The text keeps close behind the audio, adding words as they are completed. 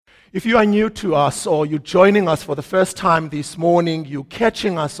If you are new to us or you're joining us for the first time this morning, you're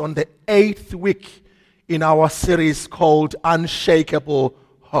catching us on the 8th week in our series called Unshakable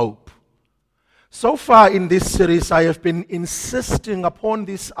Hope. So far in this series, I have been insisting upon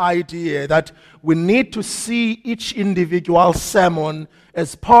this idea that we need to see each individual sermon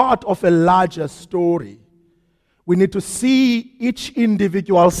as part of a larger story. We need to see each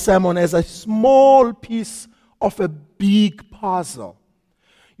individual sermon as a small piece of a big puzzle.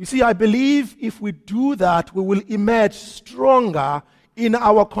 You see, I believe if we do that, we will emerge stronger in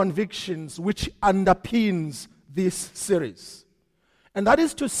our convictions, which underpins this series. And that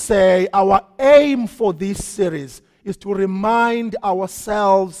is to say, our aim for this series is to remind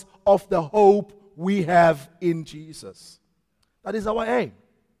ourselves of the hope we have in Jesus. That is our aim.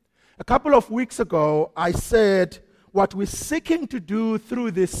 A couple of weeks ago, I said what we're seeking to do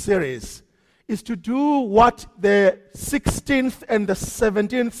through this series is to do what the 16th and the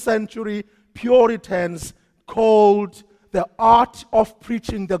 17th century Puritans called the art of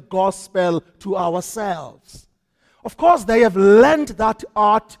preaching the gospel to ourselves. Of course, they have learned that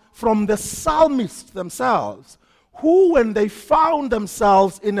art from the psalmists themselves, who, when they found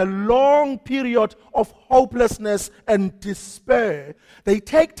themselves in a long period of hopelessness and despair, they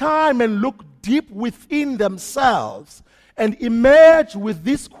take time and look deep within themselves and emerge with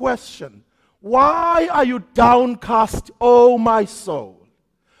this question: why are you downcast, O my soul?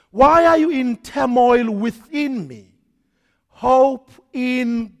 Why are you in turmoil within me? Hope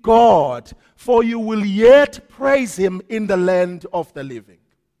in God, for you will yet praise him in the land of the living.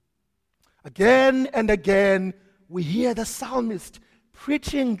 Again and again, we hear the psalmist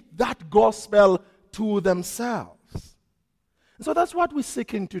preaching that gospel to themselves. And so that's what we're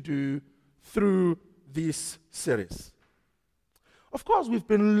seeking to do through this series. Of course, we've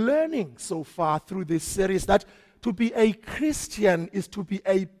been learning so far through this series that to be a Christian is to be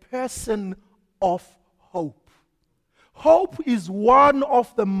a person of hope. Hope is one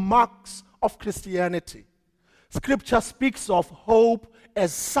of the marks of Christianity. Scripture speaks of hope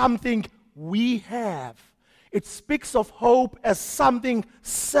as something we have. It speaks of hope as something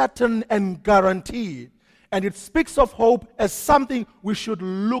certain and guaranteed. And it speaks of hope as something we should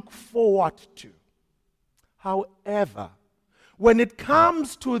look forward to. However, when it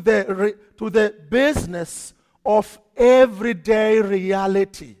comes to the business of everyday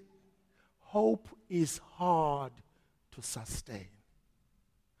reality, hope is hard to sustain.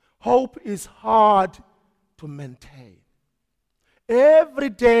 Hope is hard to maintain. Every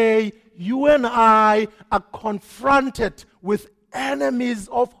day, you and I are confronted with enemies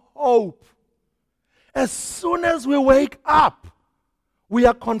of hope. As soon as we wake up, we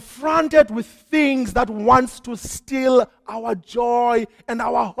are confronted with things that wants to steal our joy and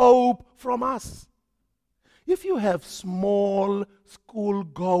our hope from us. If you have small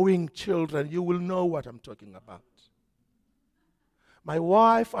school-going children, you will know what I'm talking about. My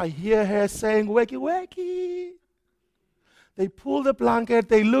wife, I hear her saying, "Wakey, wakey." They pull the blanket,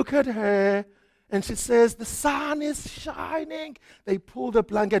 they look at her, and she says, "The sun is shining." They pull the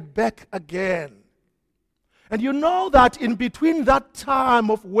blanket back again. And you know that in between that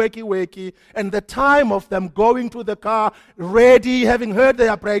time of wakey wakey and the time of them going to the car, ready, having heard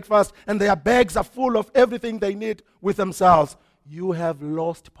their breakfast, and their bags are full of everything they need with themselves, you have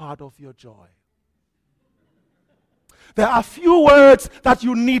lost part of your joy. There are few words that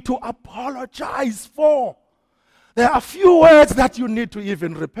you need to apologize for. There are few words that you need to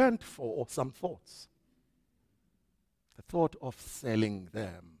even repent for, or some thoughts. The thought of selling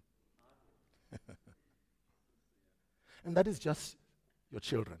them. And that is just your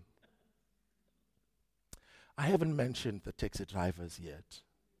children. I haven't mentioned the taxi drivers yet.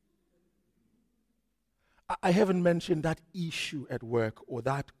 I haven't mentioned that issue at work or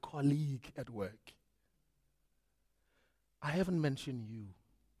that colleague at work. I haven't mentioned you.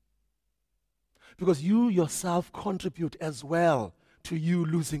 Because you yourself contribute as well to you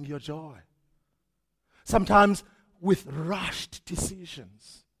losing your joy. Sometimes with rushed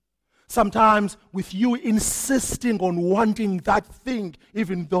decisions. Sometimes with you insisting on wanting that thing,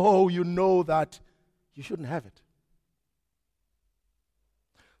 even though you know that you shouldn't have it.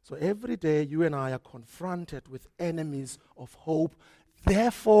 So every day you and I are confronted with enemies of hope.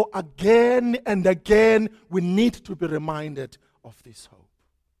 Therefore, again and again, we need to be reminded of this hope.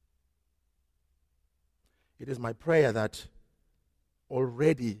 It is my prayer that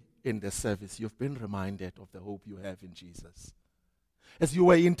already in the service you've been reminded of the hope you have in Jesus. As you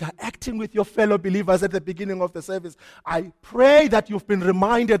were interacting with your fellow believers at the beginning of the service, I pray that you've been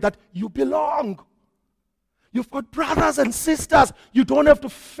reminded that you belong. You've got brothers and sisters. You don't have to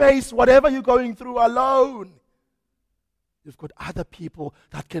face whatever you're going through alone. You've got other people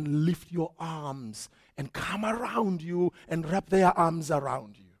that can lift your arms and come around you and wrap their arms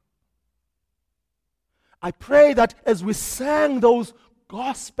around you. I pray that as we sang those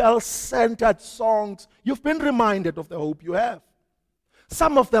gospel-centered songs, you've been reminded of the hope you have.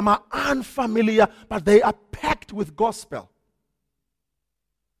 Some of them are unfamiliar, but they are packed with gospel.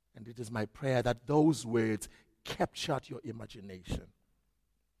 And it is my prayer that those words captured your imagination.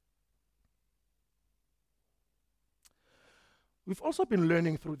 We've also been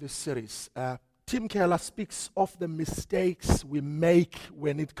learning through this series. Tim Keller speaks of the mistakes we make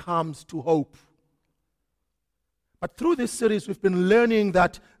when it comes to hope. But through this series, we've been learning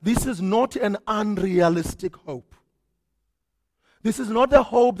that this is not an unrealistic hope. This is not a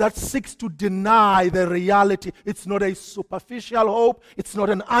hope that seeks to deny the reality. It's not a superficial hope. It's not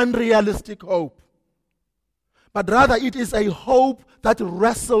an unrealistic hope. But rather, it is a hope that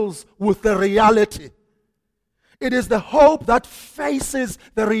wrestles with the reality. It is the hope that faces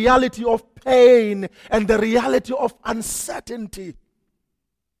the reality of pain and the reality of uncertainty.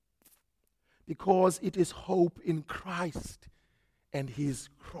 Because it is hope in Christ and His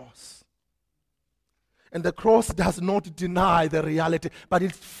cross. And the cross does not deny the reality, but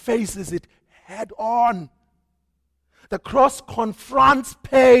it faces it head on. The cross confronts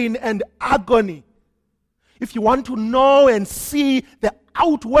pain and agony. If you want to know and see the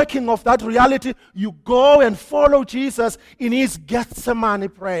outworking of that reality, you go and follow Jesus in His Gethsemane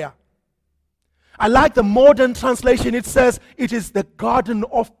prayer. I like the modern translation. It says it is the garden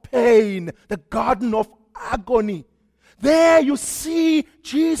of pain, the garden of agony. There you see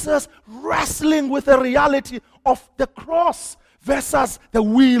Jesus wrestling with the reality of the cross versus the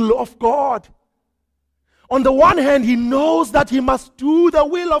will of God. On the one hand, he knows that he must do the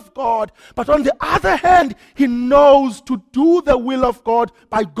will of God. But on the other hand, he knows to do the will of God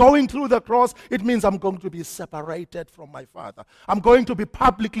by going through the cross, it means I'm going to be separated from my Father. I'm going to be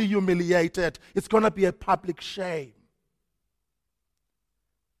publicly humiliated. It's going to be a public shame.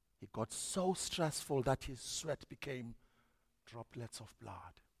 It got so stressful that his sweat became droplets of blood.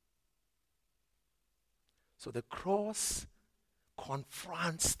 So the cross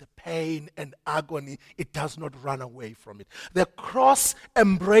confronts the pain and agony. It does not run away from it. The cross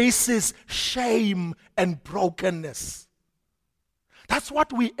embraces shame and brokenness. That's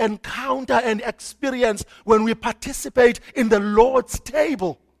what we encounter and experience when we participate in the Lord's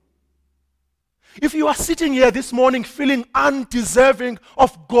table. If you are sitting here this morning feeling undeserving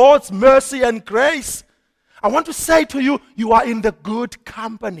of God's mercy and grace, I want to say to you, you are in the good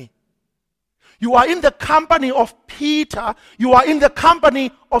company. You are in the company of Peter, you are in the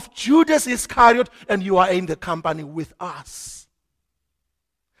company of Judas Iscariot, and you are in the company with us.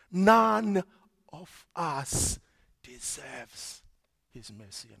 None of us deserves His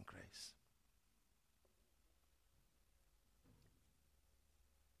mercy and grace.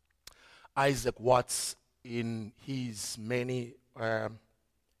 Isaac Watts, in his many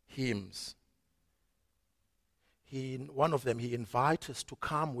hymns, in one of them, he invites us to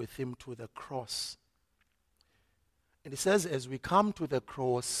come with him to the cross. And he says, as we come to the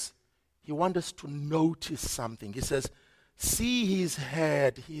cross, he wants us to notice something. He says, see his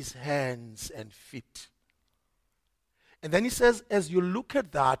head, his hands and feet. And then he says, as you look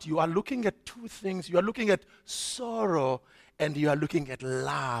at that, you are looking at two things. You are looking at sorrow and you are looking at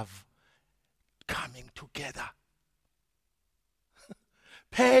love coming together.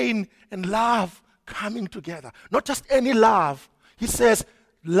 Pain and love coming together. Not just any love. He says,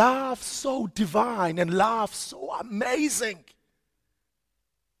 love so divine and love so amazing.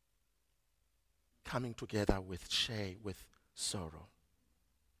 Coming together with shame, with sorrow.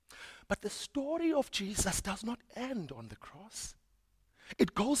 But the story of Jesus does not end on the cross.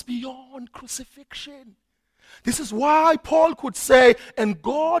 It goes beyond crucifixion. This is why Paul could say, and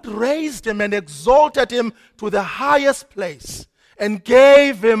God raised him and exalted him to the highest place and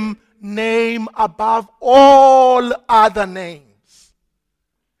gave him name above all other names.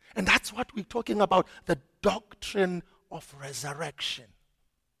 And that's what we're talking about, the doctrine of resurrection.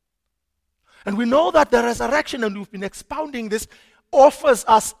 And we know that the resurrection, and we've been expounding this, offers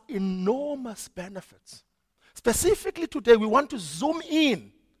us enormous benefits. Specifically today, we want to zoom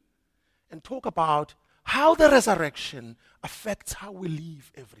in and talk about how the resurrection affects how we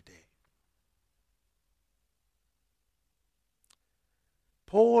live every day.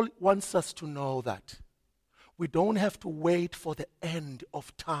 Paul wants us to know that we don't have to wait for the end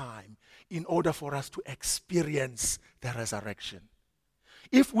of time in order for us to experience the resurrection.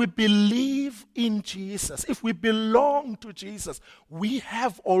 If we believe in Jesus, if we belong to Jesus, we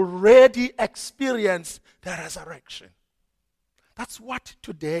have already experienced the resurrection. That's what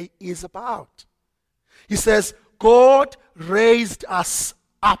today is about. He says, God raised us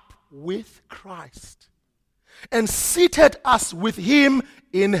up with Christ and seated us with him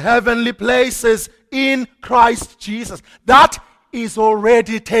in heavenly places in Christ Jesus. That is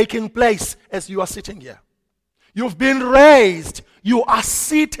already taking place as you are sitting here. You've been raised. You are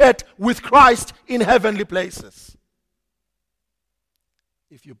seated with Christ in heavenly places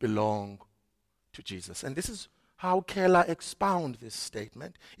if you belong to Jesus. And this is how Keller expounds this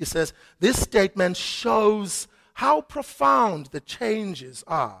statement. He says, this statement shows how profound the changes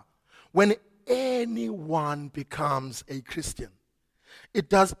are when anyone becomes a Christian.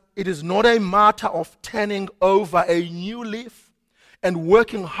 It is not a matter of turning over a new leaf and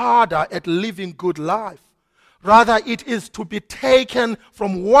working harder at living good life. Rather, it is to be taken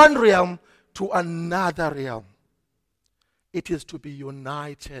from one realm to another realm. It is to be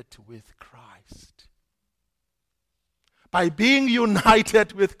united with Christ. By being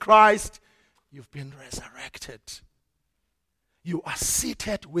united with Christ, you've been resurrected. You are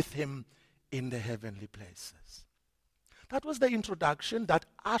seated with him in the heavenly places. That was the introduction that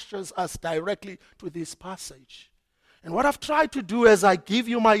ushers us directly to this passage. And what I've tried to do as I give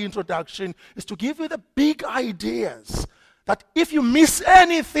you my introduction is to give you the big ideas that if you miss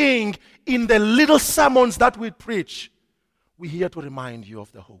anything in the little sermons that we preach, we're here to remind you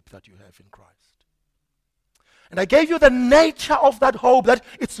of the hope that you have in Christ. And I gave you the nature of that hope, that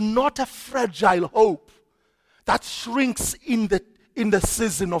it's not a fragile hope that shrinks in the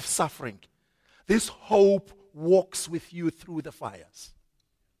season of suffering. This hope walks with you through the fires.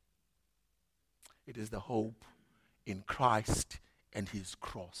 It is the hope in Christ and his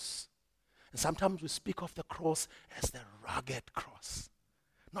cross. And sometimes we speak of the cross as the rugged cross.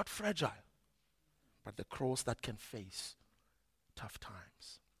 Not fragile, but the cross that can face tough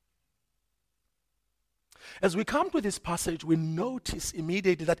times. As we come to this passage, we notice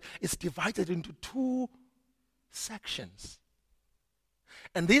immediately that it's divided into two sections.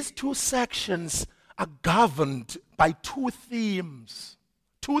 And these two sections are governed by two themes.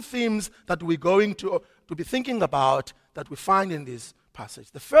 Two themes that we're going to be thinking about that we find in this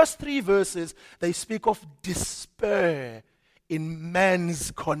passage. The first three verses, they speak of despair in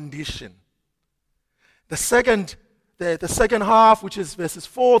man's condition. The second half, which is verses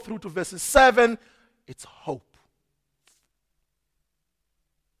 4 through to verses 7, it's hope.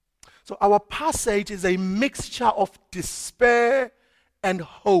 So our passage is a mixture of despair and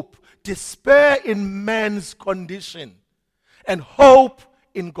hope. Despair in man's condition and hope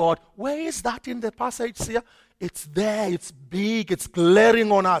in God. Where is that in the passage here? It's there, it's big, it's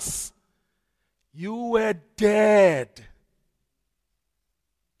glaring on us. You were dead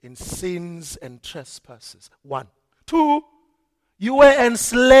in sins and trespasses. 1. 2, you were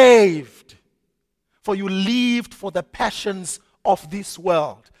enslaved, for you lived for the passions of this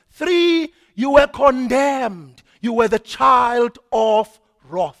world. 3, you were condemned. You were the child of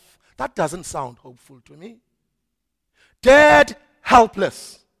wrath. That doesn't sound hopeful to me. Dead,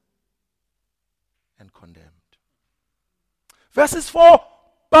 helpless, and condemned. Verses 4,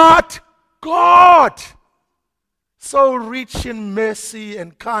 but God, so rich in mercy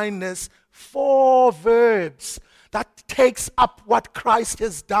and kindness, 4 verbs that takes up what Christ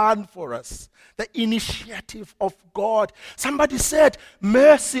has done for us. The initiative of God. Somebody said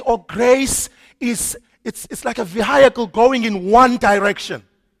mercy or grace is it's like a vehicle going in one direction.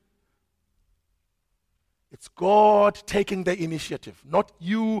 It's God taking the initiative, not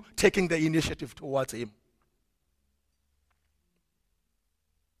you taking the initiative towards him.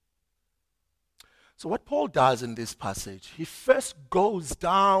 So what Paul does in this passage, he first goes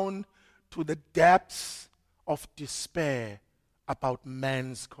down to the depths of despair about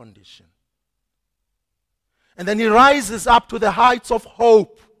man's condition. And then he rises up to the heights of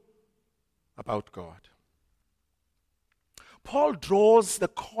hope about God. Paul draws the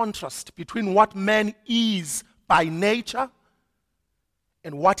contrast between what man is by nature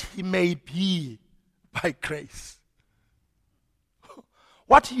and what he may be by grace.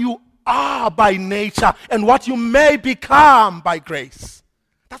 What you are by nature and what you may become by grace.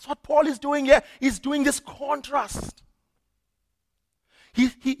 That's what Paul is doing here. He's doing this contrast.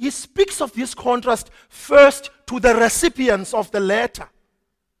 He speaks of this contrast first to the recipients of the letter.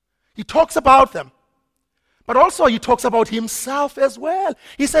 He talks about them. But also he talks about himself as well.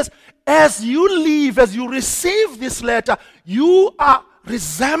 He says, as you receive this letter, you are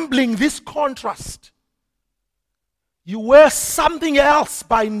resembling this contrast. You were something else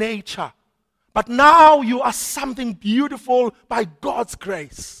by nature, but now you are something beautiful by God's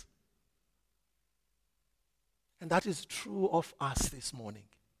grace. And that is true of us this morning.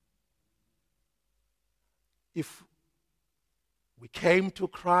 If we came to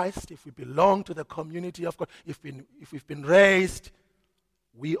Christ, if we belong to the community of God, if we've been raised,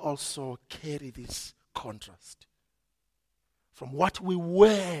 we also carry this contrast from what we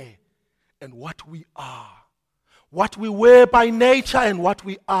were and what we are. What we were by nature and what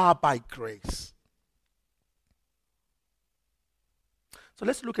we are by grace. So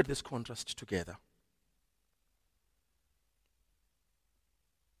let's look at this contrast together.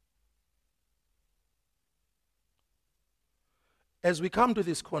 As we come to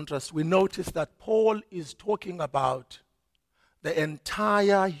this contrast, we notice that Paul is talking about the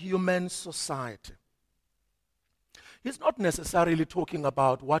entire human society. He's not necessarily talking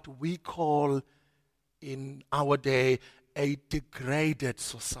about what we call in our day a degraded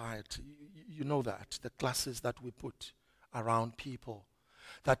society. You know that, the classes that we put around people.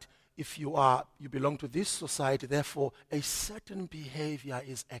 That if you belong to this society, therefore a certain behavior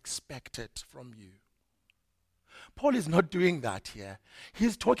is expected from you. Paul is not doing that here.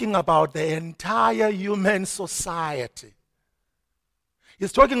 He's talking about the entire human society.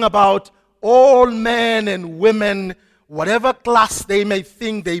 He's talking about all men and women, whatever class they may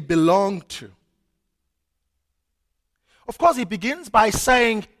think they belong to. Of course, he begins by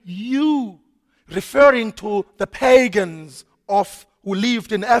saying you, referring to the pagans who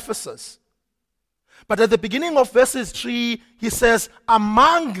lived in Ephesus. But at the beginning of verses 3, he says,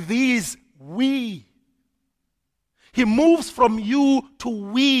 among these we. He moves from you to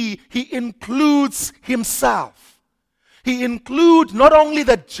we. He includes himself. He includes not only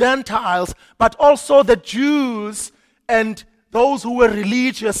the Gentiles, but also the Jews and those who were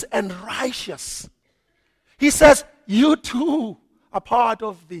religious and righteous. He says, you too are part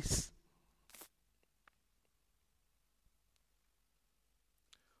of this.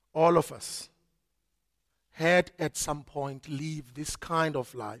 All of us had at some point lived this kind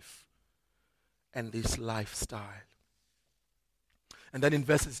of life and this lifestyle. And then in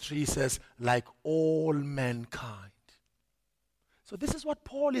verses 3 he says, like all mankind. So this is what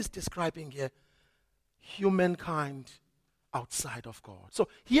Paul is describing here. Humankind outside of God. So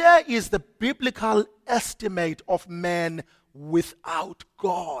here is the biblical estimate of man without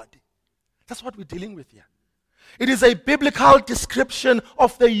God. That's what we're dealing with here. It is a biblical description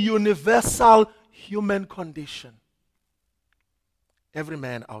of the universal human condition. Every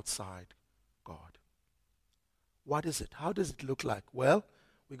man outside God. What is it? How does it look like? Well,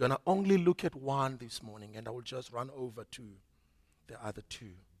 we're going to only look at one this morning, and I will just run over to the other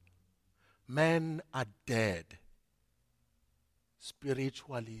two. Men are dead.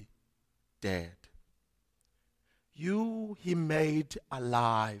 Spiritually dead. You he made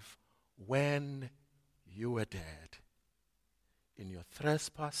alive when you were dead in your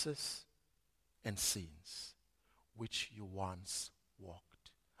trespasses and sins, which you once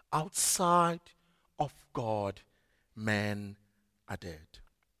walked. Outside of God, men are dead.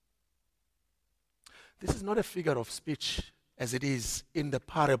 This is not a figure of speech as it is in the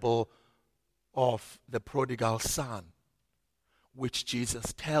parable of the prodigal son, which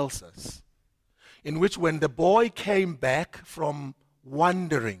Jesus tells us, in which when the boy came back from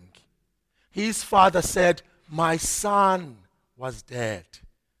wandering, his father said, my son was dead,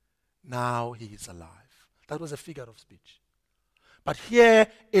 now he is alive. That was a figure of speech. But here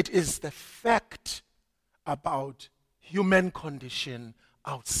it is the fact about human condition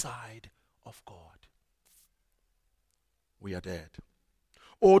outside of God. We are dead.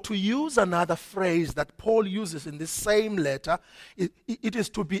 Or to use another phrase that Paul uses in this same letter, it is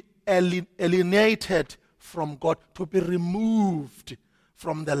to be alienated from God, to be removed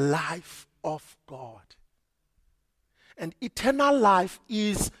from the life of God. And eternal life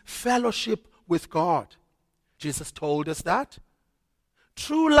is fellowship with God. Jesus told us that.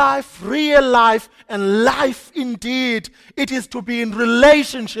 True life, real life, and life indeed, it is to be in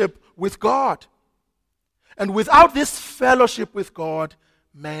relationship with God. And without this fellowship with God,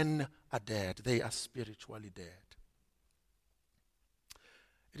 men are dead. They are spiritually dead.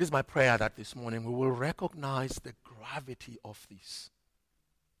 It is my prayer that this morning we will recognize the gravity of this.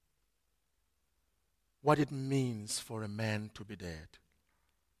 What it means for a man to be dead.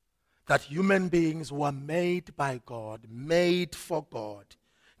 That human beings who are made by God, made for God,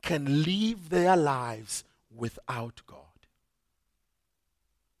 can live their lives without God.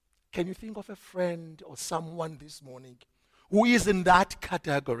 Can you think of a friend or someone this morning who is in that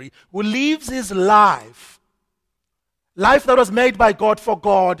category, who lives his life that was made by God for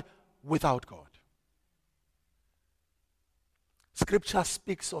God, without God? Scripture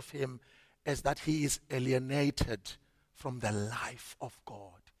speaks of him as that he is alienated from the life of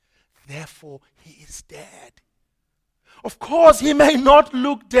God. Therefore, he is dead. Of course, he may not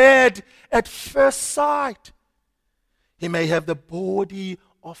look dead at first sight. He may have the body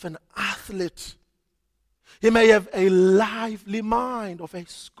of an athlete. He may have a lively mind of a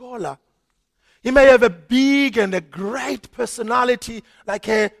scholar. He may have a big and a great personality like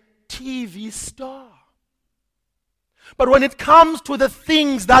a TV star. But when it comes to the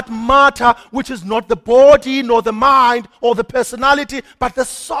things that matter, which is not the body, nor the mind, or the personality, but the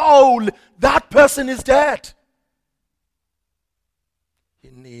soul, that person is dead. He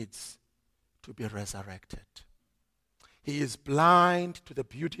needs to be resurrected. He is blind to the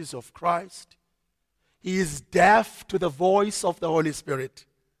beauties of Christ. He is deaf to the voice of the Holy Spirit.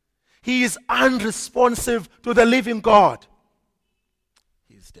 He is unresponsive to the living God.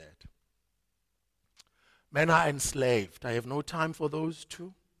 He is dead. Men are enslaved. I have no time for those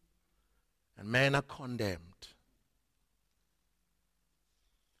two. And men are condemned.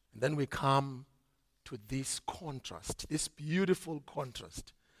 And then we come to this contrast, this beautiful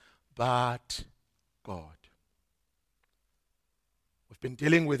contrast. But God. We've been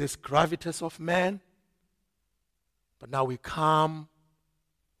dealing with this gravitas of man, but now we come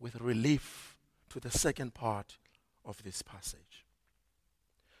with relief to the second part of this passage.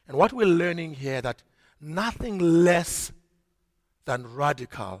 And what we're learning here, that nothing less than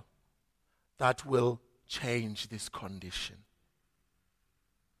radical that will change this condition.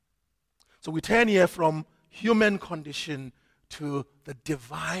 So we turn here from human condition to the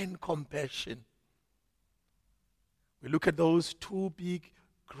divine compassion. We look at those two big,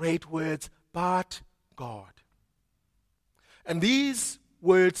 great words, but God. And these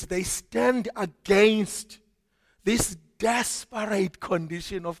words, they stand against this desperate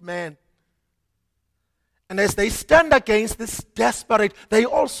condition of man. And as they stand against this desperate, they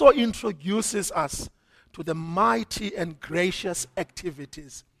also introduces us to the mighty and gracious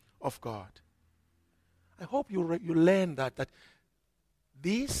activities of God. I hope you learn that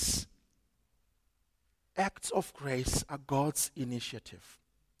these acts of grace are God's initiative.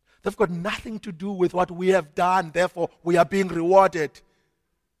 They've got nothing to do with what we have done, therefore we are being rewarded.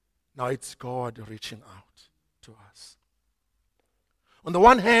 Now it's God reaching out to us. On the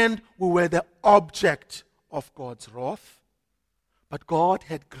one hand, we were the object of God's wrath, but God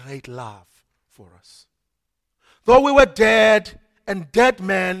had great love for us. Though we were dead, and dead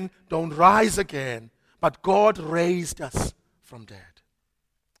men don't rise again, but God raised us from dead.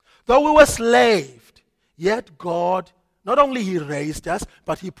 Though we were slaved, yet God, not only He raised us,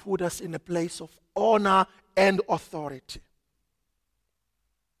 but He put us in a place of honor and authority.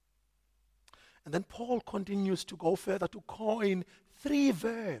 And then Paul continues to go further to coin 3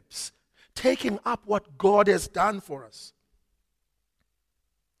 verbs, taking up what God has done for us.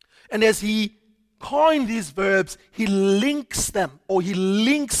 And as he coined these verbs, he links them, or he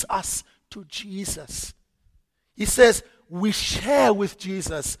links us to Jesus. He says, we share with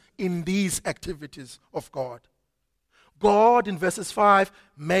Jesus in these activities of God. God, in verses 5,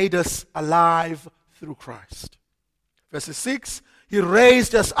 made us alive through Christ. Verses 6, He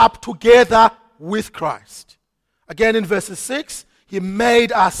raised us up together with Christ. Again in verses 6, He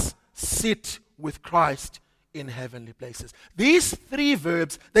made us sit with Christ in heavenly places. These 3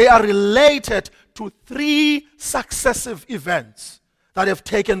 verbs, they are related to 3 successive events that have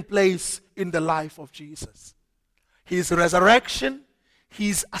taken place in the life of Jesus. His resurrection,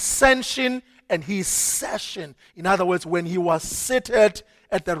 His ascension, and His session. In other words, when He was seated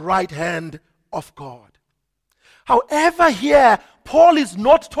at the right hand of God. However, here, Paul is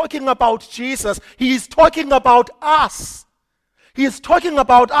not talking about Jesus. He is talking about us. He is talking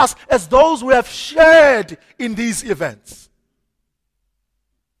about us as those who have shared in these events.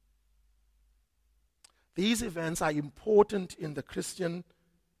 These events are important in the Christian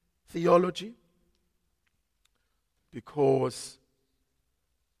theology because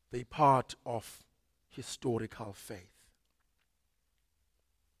they're part of historical faith.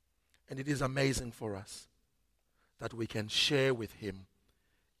 And it is amazing for us that we can share with Him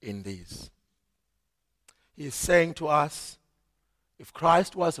in these. He is saying to us, if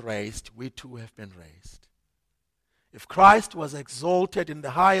Christ was raised, we too have been raised. If Christ was exalted in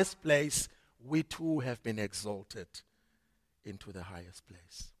the highest place, we too have been exalted into the highest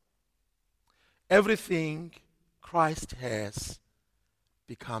place. Everything Christ has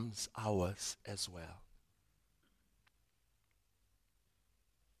becomes ours as well.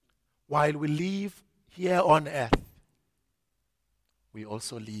 While we live here on earth, we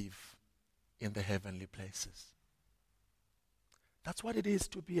also live in the heavenly places. That's what it is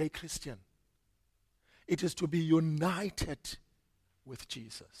to be a Christian. It is to be united with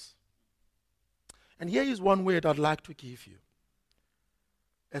Jesus. And here is one word I'd like to give you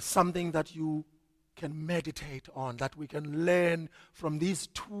as something that you can meditate on, that we can learn from these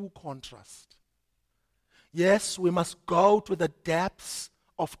 2 contrasts. Yes, we must go to the depths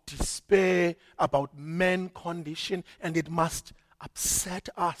of despair about man's condition, and it must upset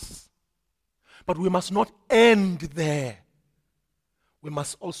us. But we must not end there. We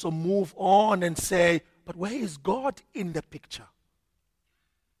must also move on and say, but where is God in the picture?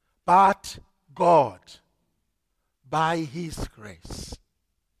 But God, by His grace.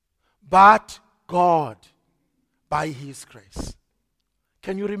 But God, by His grace.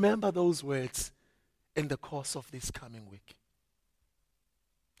 Can you remember those words in the course of this coming week?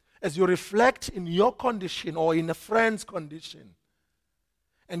 As you reflect in your condition or in a friend's condition,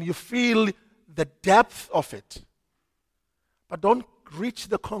 and you feel the depth of it, but don't reach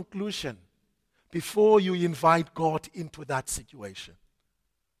the conclusion before you invite God into that situation.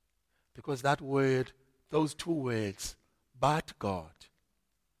 Because that word, those two words, but God,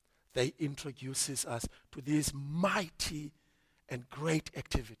 they introduces us to these mighty and great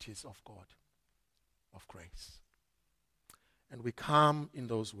activities of God, of grace. And we come in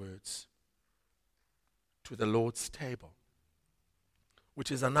those words to the Lord's table,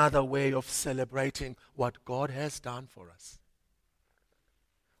 which is another way of celebrating what God has done for us,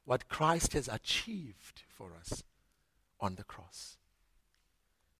 what Christ has achieved for us on the cross.